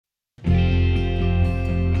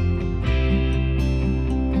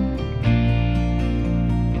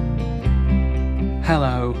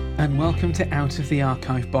welcome to Out of the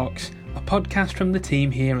Archive Box, a podcast from the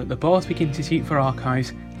team here at the Borthwick Institute for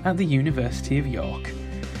Archives at the University of York.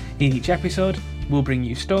 In each episode, we'll bring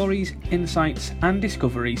you stories, insights and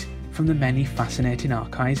discoveries from the many fascinating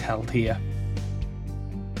archives held here.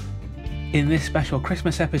 In this special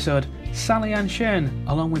Christmas episode, Sally Ann Shern,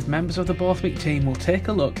 along with members of the Borthwick team, will take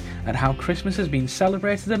a look at how Christmas has been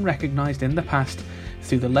celebrated and recognised in the past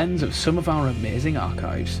through the lens of some of our amazing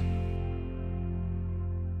archives.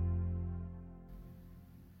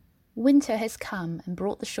 Winter has come and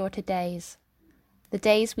brought the shorter days. The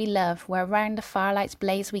days we love, where round the firelight's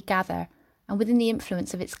blaze we gather, and within the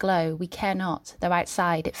influence of its glow we care not, though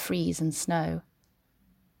outside it freeze and snow.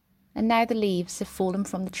 And now the leaves have fallen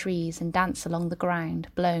from the trees and dance along the ground,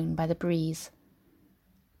 blown by the breeze.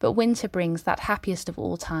 But winter brings that happiest of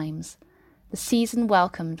all times, the season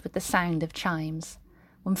welcomed with the sound of chimes,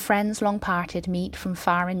 when friends long parted meet from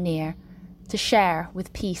far and near, to share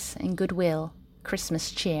with peace and goodwill Christmas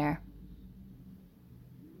cheer.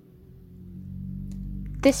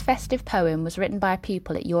 This festive poem was written by a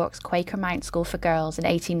pupil at York's Quaker Mount School for Girls in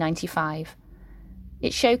 1895.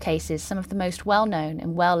 It showcases some of the most well-known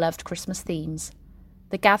and well-loved Christmas themes: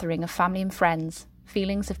 the gathering of family and friends,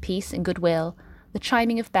 feelings of peace and goodwill, the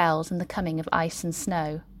chiming of bells and the coming of ice and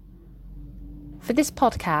snow. For this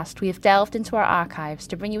podcast, we have delved into our archives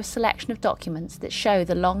to bring you a selection of documents that show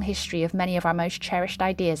the long history of many of our most cherished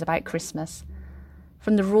ideas about Christmas,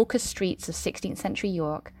 from the raucous streets of 16th century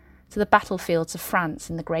York to the battlefields of France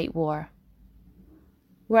in the Great War.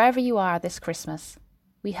 Wherever you are this Christmas,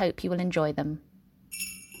 we hope you will enjoy them.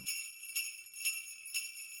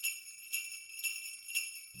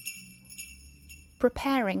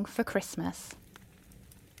 Preparing for Christmas.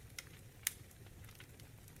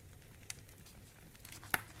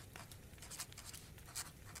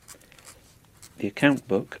 The account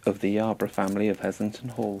book of the Yarborough family of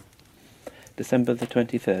Heslington Hall, December the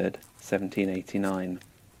 23rd, 1789.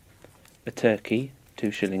 A turkey,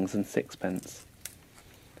 2 shillings and 6pence.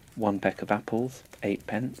 1 peck of apples,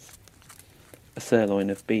 8pence. A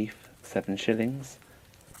sirloin of beef, 7 shillings.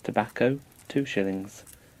 Tobacco, 2 shillings.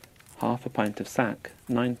 Half a pint of sack,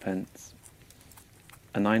 9pence.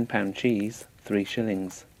 A 9-pound cheese, 3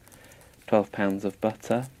 shillings. 12 pounds of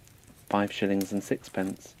butter, 5 shillings and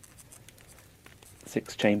 6pence.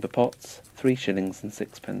 6 chamber pots, 3 shillings and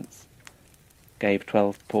 6pence. Gave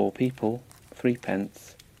 12 poor people,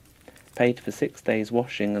 3pence. Paid for 6 days'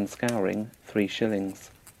 washing and scouring, 3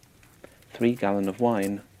 shillings. 3 gallon of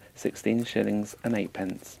wine, 16 shillings and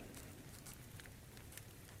 8pence.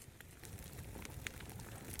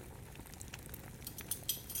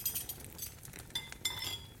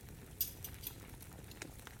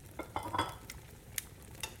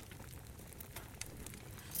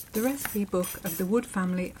 The recipe book of the Wood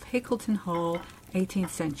family of Hickleton Hall, 18th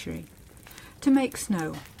century. To make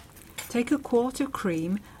snow. Take a quart of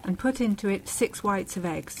cream and put into it 6 whites of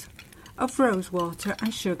eggs, of rose water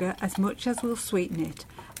and sugar as much as will sweeten it,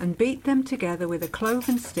 and beat them together with a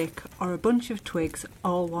cloven stick or a bunch of twigs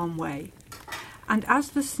all one way. And as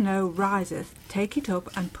the snow riseth, take it up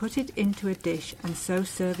and put it into a dish, and so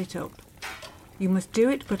serve it up. You must do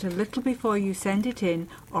it but a little before you send it in,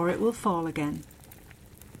 or it will fall again.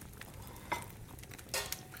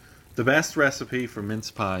 The best recipe for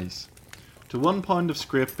mince pies. To 1 pound of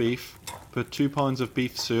scraped beef, put 2 pounds of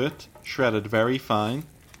beef suet, shredded very fine,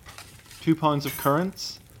 2 pounds of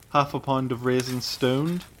currants, half a pound of raisins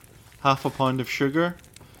stoned, half a pound of sugar,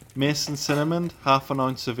 mace and cinnamon, half an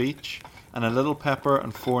ounce of each, and a little pepper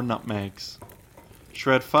and 4 nutmegs.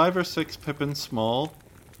 Shred 5 or 6 pippins small,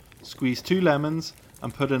 squeeze 2 lemons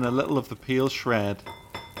and put in a little of the peel shred,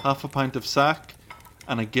 half a pint of sack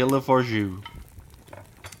and a gill of orgeat.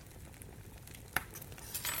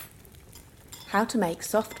 How to make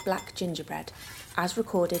soft black gingerbread, as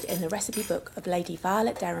recorded in the recipe book of Lady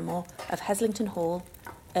Violet Deramore of Heslington Hall,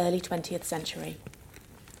 early 20th century.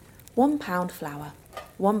 1 pound flour,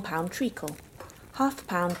 1 pound treacle, half a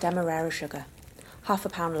pound demerara sugar, half a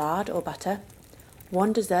pound lard or butter,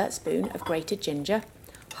 1 dessert spoon of grated ginger,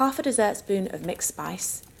 half a dessert spoon of mixed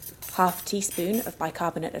spice, half a teaspoon of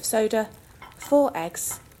bicarbonate of soda, 4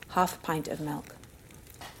 eggs, half a pint of milk.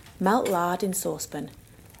 Melt lard in saucepan.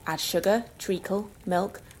 Add sugar, treacle,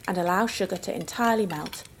 milk and allow sugar to entirely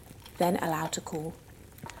melt, then allow to cool.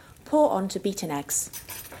 Pour on to beaten eggs.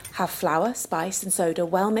 Have flour, spice and soda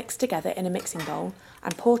well mixed together in a mixing bowl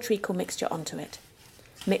and pour treacle mixture onto it.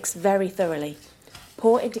 Mix very thoroughly.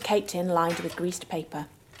 Pour into cake tin lined with greased paper.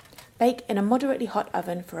 Bake in a moderately hot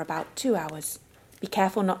oven for about 2 hours. Be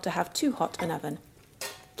careful not to have too hot an oven.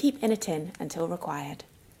 Keep in a tin until required.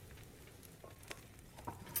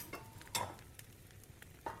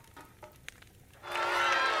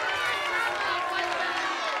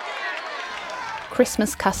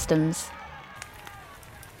 Christmas customs.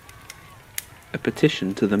 A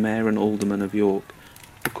petition to the Mayor and Aldermen of York,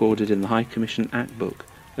 recorded in the High Commission Act Book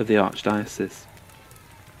of the Archdiocese.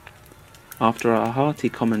 After our hearty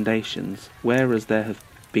commendations, whereas there have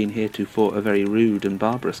been heretofore a very rude and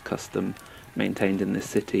barbarous custom maintained in this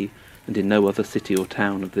city, and in no other city or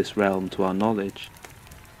town of this realm to our knowledge,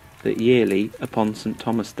 that yearly, upon St.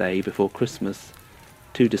 Thomas' Day before Christmas,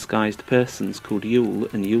 two disguised persons called Yule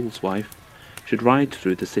and Yule's wife should ride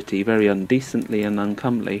through the city very undecently and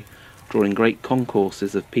uncomely, drawing great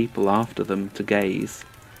concourses of people after them to gaze,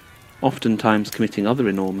 oftentimes committing other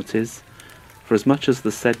enormities, for as much as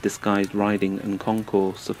the said disguised riding and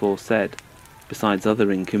concourse aforesaid, besides other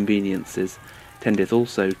inconveniences, tendeth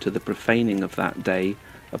also to the profaning of that day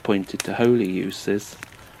appointed to holy uses,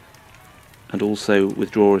 and also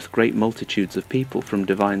withdraweth great multitudes of people from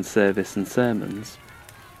divine service and sermons,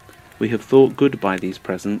 we have thought good by these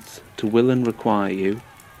presents to will and require you,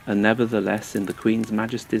 and nevertheless in the Queen's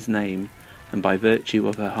Majesty's name, and by virtue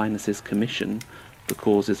of Her Highness's commission, the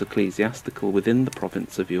causes ecclesiastical within the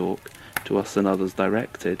province of York, to us and others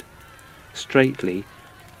directed, straitly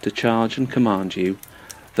to charge and command you,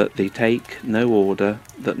 that they take no order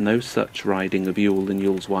that no such riding of Yule and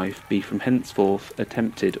Yule's wife be from henceforth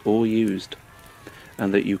attempted or used,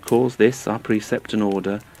 and that you cause this our precept and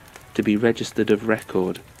order to be registered of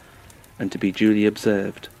record, and to be duly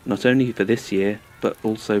observed, not only for this year, but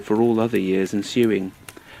also for all other years ensuing,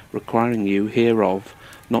 requiring you hereof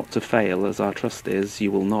not to fail, as our trust is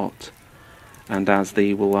you will not, and as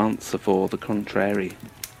thee will answer for the contrary.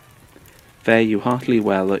 Fare you heartily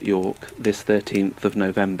well at York this 13th of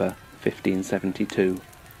November, 1572.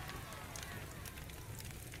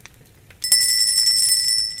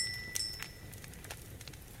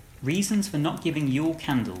 Reasons for not giving Yule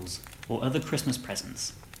candles or other Christmas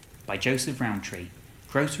presents, by Joseph Rowntree,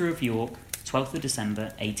 Grocer of York, 12th of December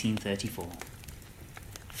 1834.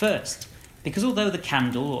 First, because although the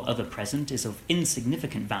candle or other present is of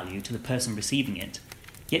insignificant value to the person receiving it,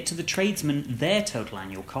 yet to the tradesman their total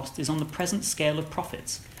annual cost is on the present scale of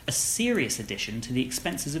profits, a serious addition to the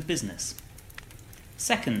expenses of business.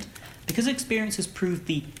 Second, because experience has proved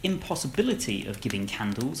the impossibility of giving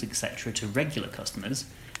candles, etc. to regular customers,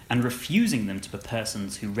 and refusing them to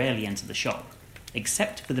persons who rarely enter the shop,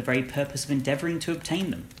 except for the very purpose of endeavouring to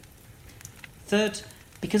obtain them. Third,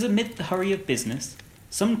 because amid the hurry of business,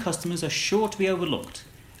 some customers are sure to be overlooked,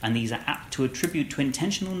 and these are apt to attribute to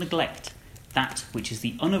intentional neglect that which is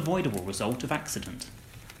the unavoidable result of accident.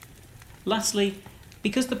 Lastly,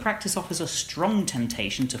 because the practice offers a strong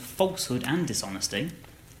temptation to falsehood and dishonesty,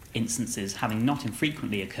 instances having not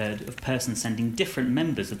infrequently occurred of persons sending different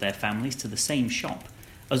members of their families to the same shop,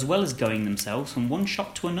 as well as going themselves from one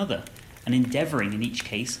shop to another, and endeavouring in each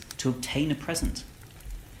case to obtain a present.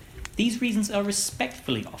 These reasons are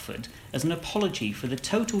respectfully offered as an apology for the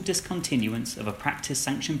total discontinuance of a practice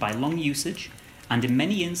sanctioned by long usage, and in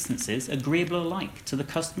many instances agreeable alike to the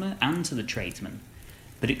customer and to the tradesman,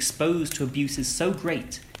 but exposed to abuses so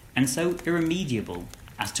great and so irremediable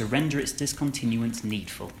as to render its discontinuance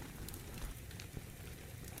needful.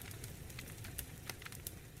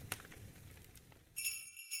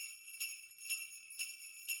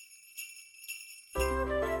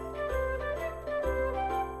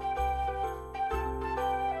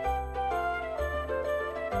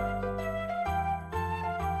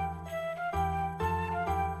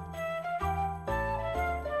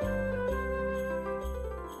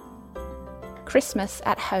 Christmas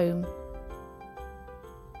at home.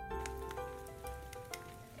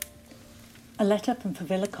 A letter from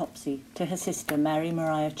Favilla Copsey to her sister Mary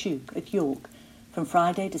Maria Tuke at York from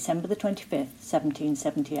Friday, December the 25th,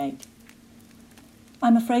 1778.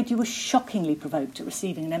 I'm afraid you were shockingly provoked at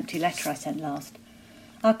receiving an empty letter I sent last.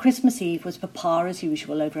 Our Christmas Eve was papa as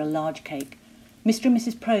usual over a large cake. Mr. and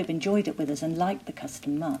Mrs. Probe enjoyed it with us and liked the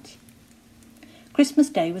custom much. Christmas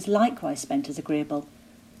Day was likewise spent as agreeable.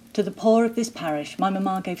 To the poor of this parish, my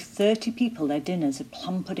mamma gave 30 people their dinners of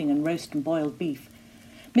plum pudding and roast and boiled beef.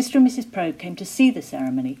 Mr. and Mrs. Probe came to see the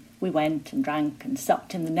ceremony. We went and drank and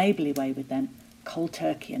supped in the neighbourly way with them, cold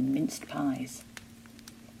turkey and minced pies.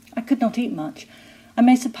 I could not eat much. I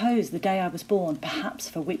may suppose the day I was born, perhaps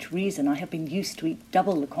for which reason I have been used to eat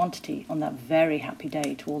double the quantity on that very happy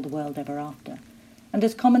day to all the world ever after. And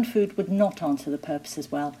as common food would not answer the purpose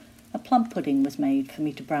as well, a plum pudding was made for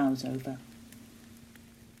me to browse over.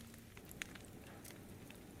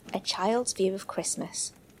 A Child's View of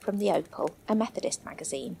Christmas, from the Opal, a Methodist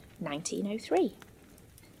magazine, 1903.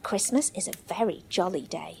 Christmas is a very jolly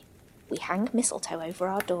day. We hang mistletoe over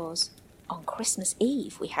our doors. On Christmas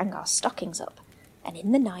Eve we hang our stockings up. and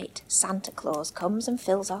in the night Santa Claus comes and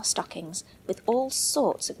fills our stockings with all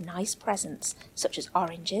sorts of nice presents, such as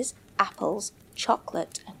oranges, apples,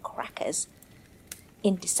 chocolate and crackers.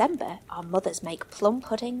 In December, our mothers make plum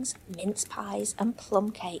puddings, mince pies and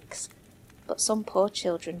plum cakes. But some poor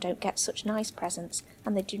children don't get such nice presents,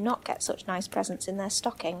 and they do not get such nice presents in their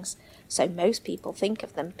stockings, so most people think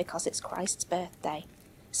of them because it's Christ's birthday.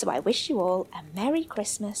 So I wish you all a Merry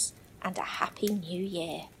Christmas and a Happy New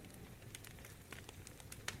Year.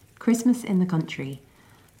 Christmas in the Country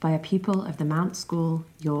by a pupil of the Mount School,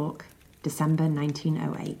 York, December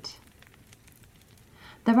 1908.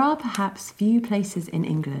 There are perhaps few places in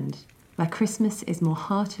England where Christmas is more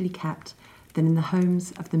heartily kept than in the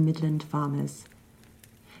homes of the Midland farmers.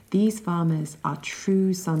 These farmers are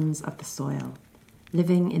true sons of the soil,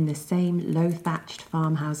 living in the same low-thatched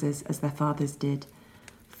farmhouses as their fathers did,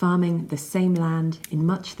 farming the same land in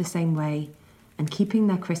much the same way, and keeping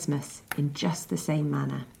their Christmas in just the same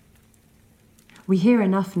manner. We hear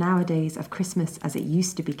enough nowadays of Christmas as it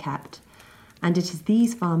used to be kept, and it is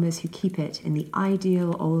these farmers who keep it in the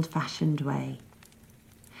ideal old-fashioned way.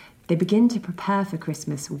 They begin to prepare for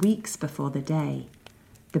Christmas weeks before the day.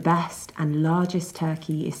 The best and largest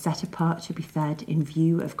turkey is set apart to be fed in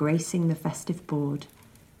view of gracing the festive board.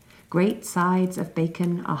 Great sides of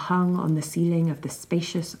bacon are hung on the ceiling of the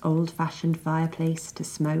spacious old-fashioned fireplace to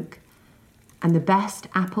smoke, and the best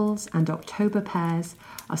apples and October pears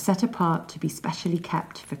are set apart to be specially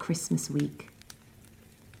kept for Christmas week.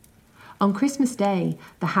 On Christmas Day,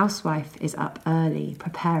 the housewife is up early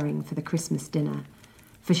preparing for the Christmas dinner,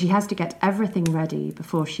 for she has to get everything ready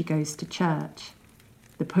before she goes to church.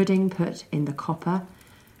 The pudding put in the copper,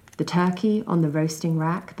 the turkey on the roasting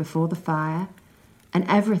rack before the fire, and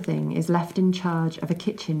everything is left in charge of a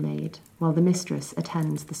kitchen maid while the mistress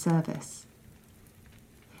attends the service.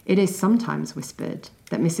 It is sometimes whispered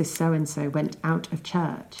that Mrs. So-and-so went out of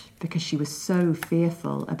church because she was so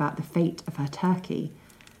fearful about the fate of her turkey,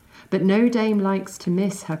 but no dame likes to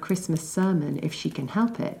miss her Christmas sermon if she can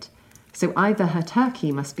help it, so either her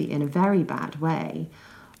turkey must be in a very bad way,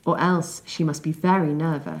 or else she must be very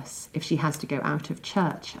nervous if she has to go out of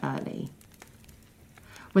church early.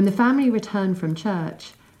 When the family return from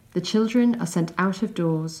church, the children are sent out of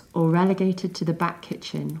doors or relegated to the back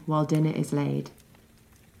kitchen while dinner is laid.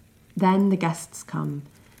 Then the guests come.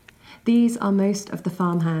 These are most of the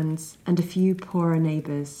farmhands and a few poorer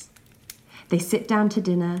neighbours. They sit down to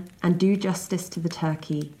dinner and do justice to the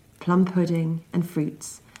turkey, plum pudding and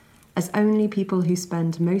fruits, as only people who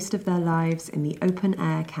spend most of their lives in the open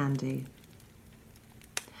air can do.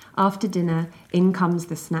 After dinner, in comes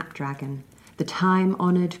the snapdragon, the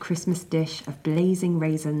time-honoured Christmas dish of blazing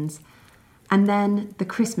raisins, and then the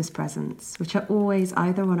Christmas presents, which are always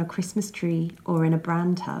either on a Christmas tree or in a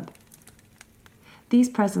bran tub. These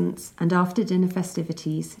presents and after-dinner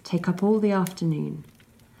festivities take up all the afternoon,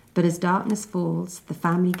 but as darkness falls, the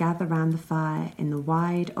family gather round the fire in the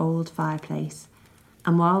wide old fireplace,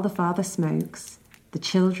 and while the father smokes, the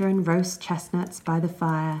children roast chestnuts by the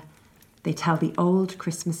fire, they tell the old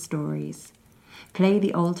Christmas stories, play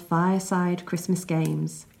the old fireside Christmas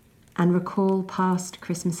games, and recall past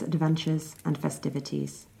Christmas adventures and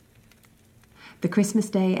festivities. The Christmas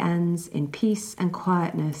day ends in peace and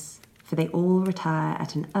quietness, for they all retire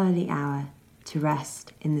at an early hour to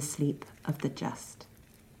rest in the sleep of the just.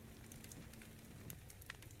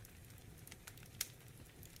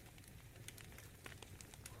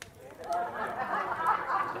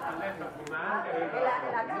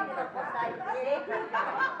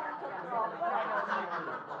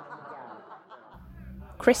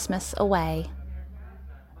 Christmas Away.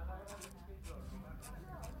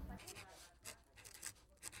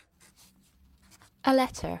 A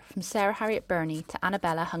letter from Sarah Harriet Burney to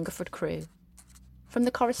Annabella Hungerford Crewe. From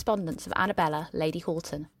the correspondence of Annabella, Lady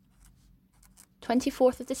Halton.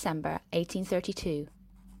 24th of December, 1832.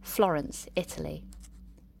 Florence, Italy.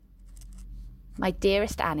 My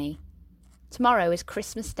dearest Annie, tomorrow is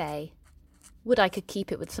Christmas Day. Would I could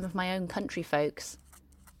keep it with some of my own country folks.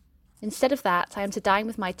 Instead of that, I am to dine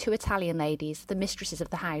with my 2 Italian ladies, the mistresses of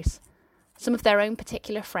the house, some of their own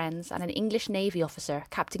particular friends, and an English Navy officer,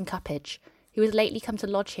 Captain Cuppage, who has lately come to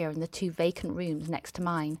lodge here in the 2 vacant rooms next to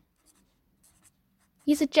mine.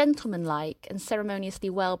 He is a gentlemanlike and ceremoniously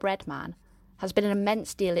well-bred man, has been an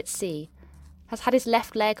immense deal at sea, has had his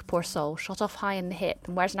left leg, poor soul, shot off high in the hip,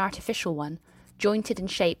 and wears an artificial one, jointed and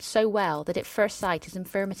shaped so well that at first sight his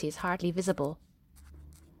infirmity is hardly visible.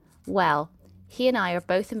 Well, he and I are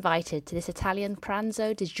both invited to this Italian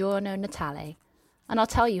pranzo di giorno Natale, and I'll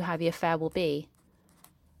tell you how the affair will be.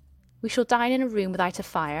 We shall dine in a room without a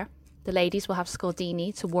fire. The ladies will have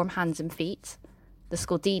scaldini to warm hands and feet. The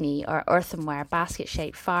scaldini are earthenware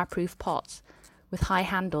basket-shaped fire-proof pots with high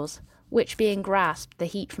handles, which, being grasped, the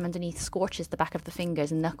heat from underneath scorches the back of the fingers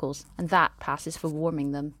and knuckles, and that passes for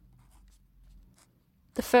warming them.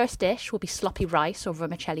 The first dish will be sloppy rice or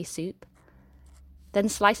vermicelli soup, then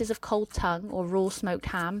slices of cold tongue or raw smoked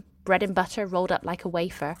ham, bread and butter rolled up like a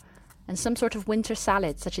wafer, and some sort of winter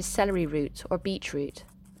salad such as celery root or beetroot.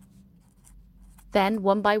 Then,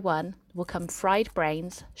 one by one, will come fried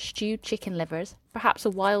brains, stewed chicken livers, perhaps a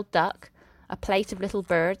wild duck, a plate of little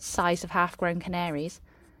birds size of half-grown canaries,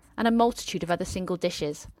 and a multitude of other single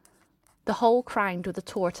dishes, the whole crowned with a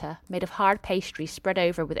torta made of hard pastry spread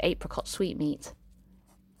over with apricot sweetmeat.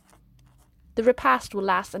 The repast will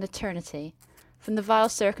last an eternity, from the vile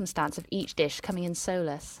circumstance of each dish coming in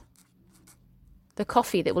solus. The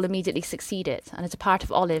coffee that will immediately succeed it, and as a part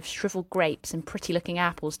of olives, shrivelled grapes, and pretty-looking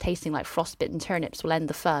apples tasting like frostbitten turnips will end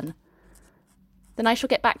the fun. Then I shall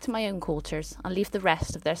get back to my own quarters, and leave the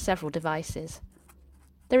rest of their several devices.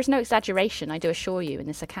 There is no exaggeration, I do assure you, in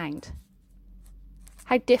this account.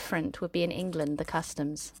 How different would be in England the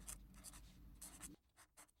customs.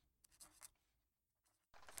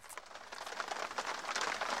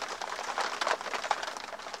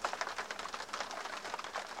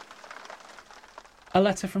 A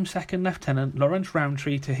letter from Second Lieutenant Lawrence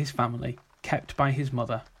Rowntree to his family, kept by his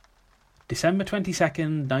mother. December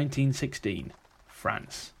 22nd, 1916,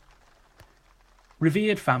 France.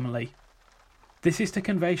 Revered family, this is to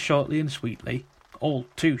convey shortly and sweetly, all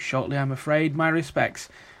too shortly I'm afraid, my respects,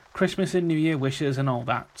 Christmas and New Year wishes and all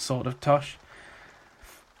that sort of tosh.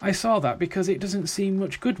 I saw that because it doesn't seem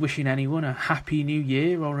much good wishing anyone a Happy New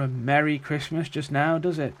Year or a Merry Christmas just now,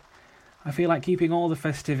 does it? I feel like keeping all the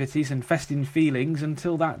festivities and festive feelings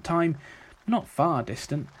until that time, not far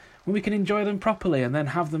distant, when we can enjoy them properly and then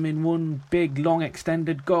have them in one big, long,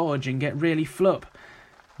 extended gorge and get really flup.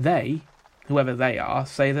 They, whoever they are,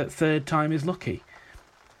 say that third time is lucky.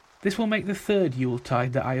 This will make the third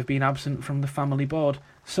Yuletide that I have been absent from the family board,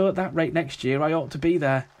 so at that rate next year I ought to be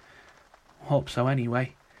there. Hope so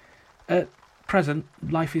anyway. At present,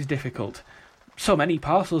 life is difficult. So many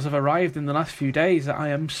parcels have arrived in the last few days that I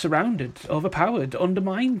am surrounded, overpowered,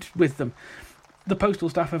 undermined with them. The postal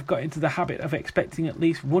staff have got into the habit of expecting at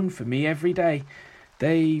least one for me every day.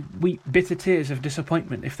 They weep bitter tears of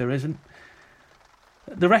disappointment if there isn't.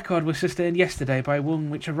 The record was sustained yesterday by one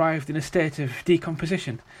which arrived in a state of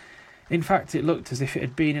decomposition. In fact, it looked as if it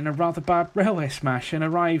had been in a rather bad railway smash and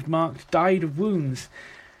arrived marked "died of wounds."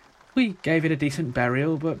 We gave it a decent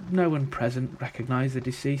burial, but no one present recognised the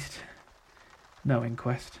deceased. No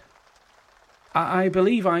inquest. I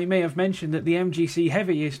believe I may have mentioned that the MGC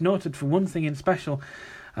Heavy is noted for one thing in special,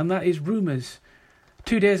 and that is rumours.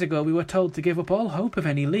 2 days ago we were told to give up all hope of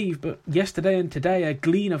any leave, but yesterday and today a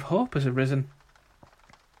gleam of hope has arisen.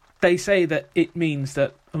 They say that it means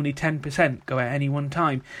that only 10% go at any one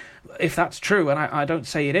time. If that's true, and I don't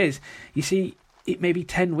say it is, you see, it may be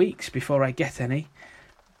 10 weeks before I get any.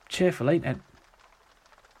 Cheerful, ain't it?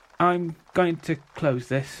 I'm going to close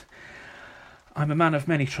this. I'm a man of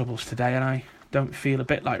many troubles today, and I don't feel a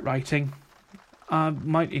bit like writing. I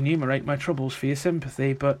might enumerate my troubles for your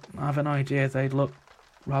sympathy, but I've an idea they'd look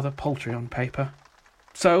rather paltry on paper.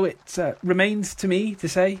 So it remains to me to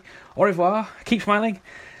say au revoir, keep smiling.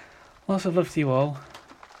 Lots of love to you all.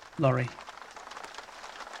 Laurie.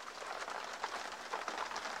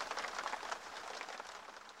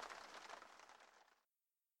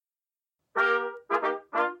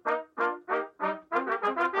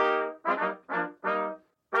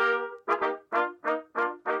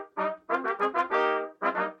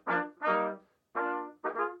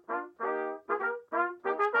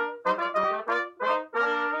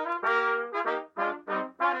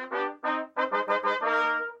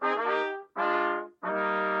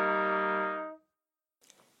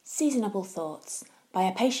 Seasonable Thoughts by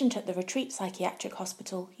a patient at the Retreat Psychiatric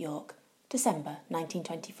Hospital, York, December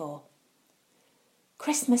 1924.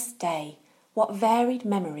 Christmas Day. What varied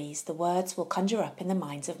memories the words will conjure up in the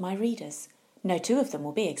minds of my readers. No two of them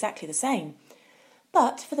will be exactly the same.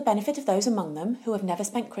 But for the benefit of those among them who have never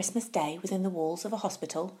spent Christmas Day within the walls of a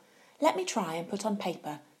hospital, let me try and put on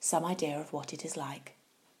paper some idea of what it is like.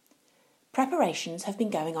 Preparations have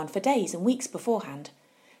been going on for days and weeks beforehand.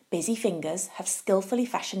 Busy fingers have skillfully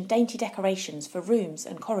fashioned dainty decorations for rooms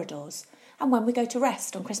and corridors, and when we go to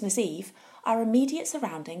rest on Christmas Eve, our immediate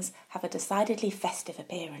surroundings have a decidedly festive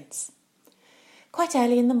appearance. Quite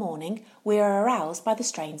early in the morning, we are aroused by the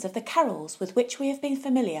strains of the carols with which we have been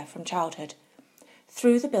familiar from childhood.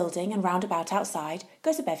 Through the building and round about outside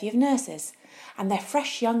goes a bevy of nurses, and their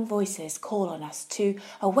fresh young voices call on us to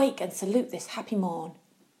awake and salute this happy morn.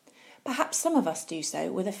 Perhaps some of us do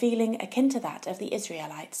so with a feeling akin to that of the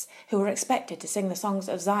Israelites, who were expected to sing the songs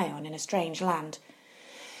of Zion in a strange land.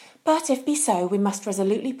 But if be so, we must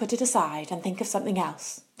resolutely put it aside and think of something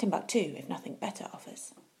else, Timbuktu if nothing better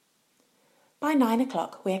offers. By 9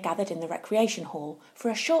 o'clock we are gathered in the recreation hall for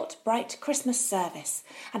a short, bright Christmas service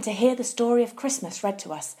and to hear the story of Christmas read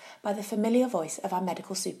to us by the familiar voice of our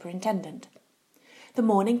medical superintendent. The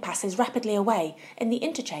morning passes rapidly away in the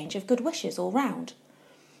interchange of good wishes all round.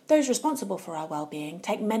 Those responsible for our well-being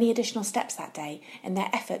take many additional steps that day in their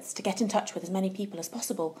efforts to get in touch with as many people as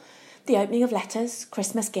possible, the opening of letters,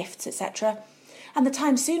 Christmas gifts, etc., and the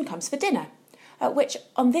time soon comes for dinner, at which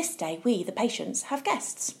on this day we, the patients, have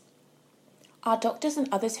guests. Our doctors and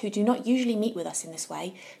others who do not usually meet with us in this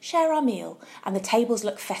way share our meal, and the tables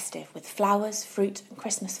look festive with flowers, fruit and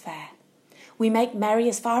Christmas fare. We make merry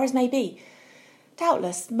as far as may be.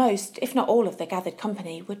 Doubtless most, if not all of the gathered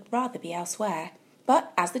company would rather be elsewhere,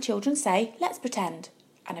 but, as the children say, let's pretend,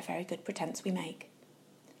 and a very good pretence we make.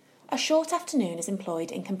 A short afternoon is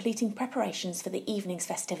employed in completing preparations for the evening's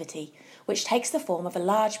festivity, which takes the form of a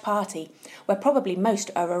large party, where probably most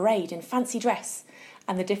are arrayed in fancy dress,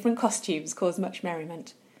 and the different costumes cause much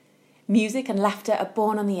merriment. Music and laughter are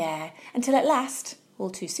borne on the air, until at last, all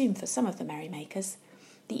too soon for some of the merrymakers,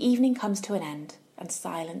 the evening comes to an end, and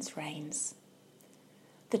silence reigns.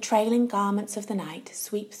 The trailing garments of the night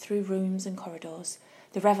sweep through rooms and corridors.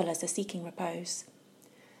 The revellers are seeking repose.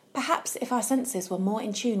 Perhaps if our senses were more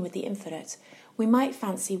in tune with the infinite, we might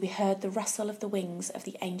fancy we heard the rustle of the wings of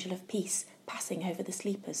the angel of peace passing over the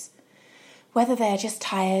sleepers. Whether they are just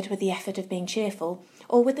tired with the effort of being cheerful,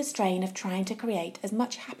 or with the strain of trying to create as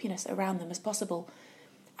much happiness around them as possible,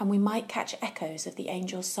 and we might catch echoes of the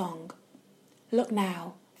angel's song. Look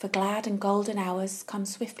now, for glad and golden hours come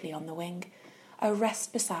swiftly on the wing. O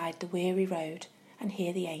rest beside the weary road and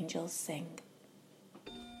hear the angels sing.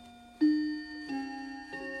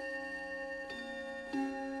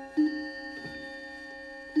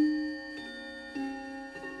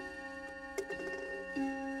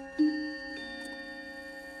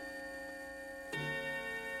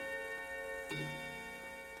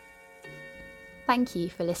 Thank you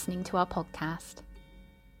for listening to our podcast.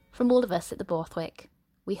 From all of us at the Borthwick,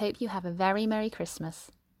 we hope you have a very Merry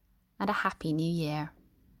Christmas and a Happy New Year.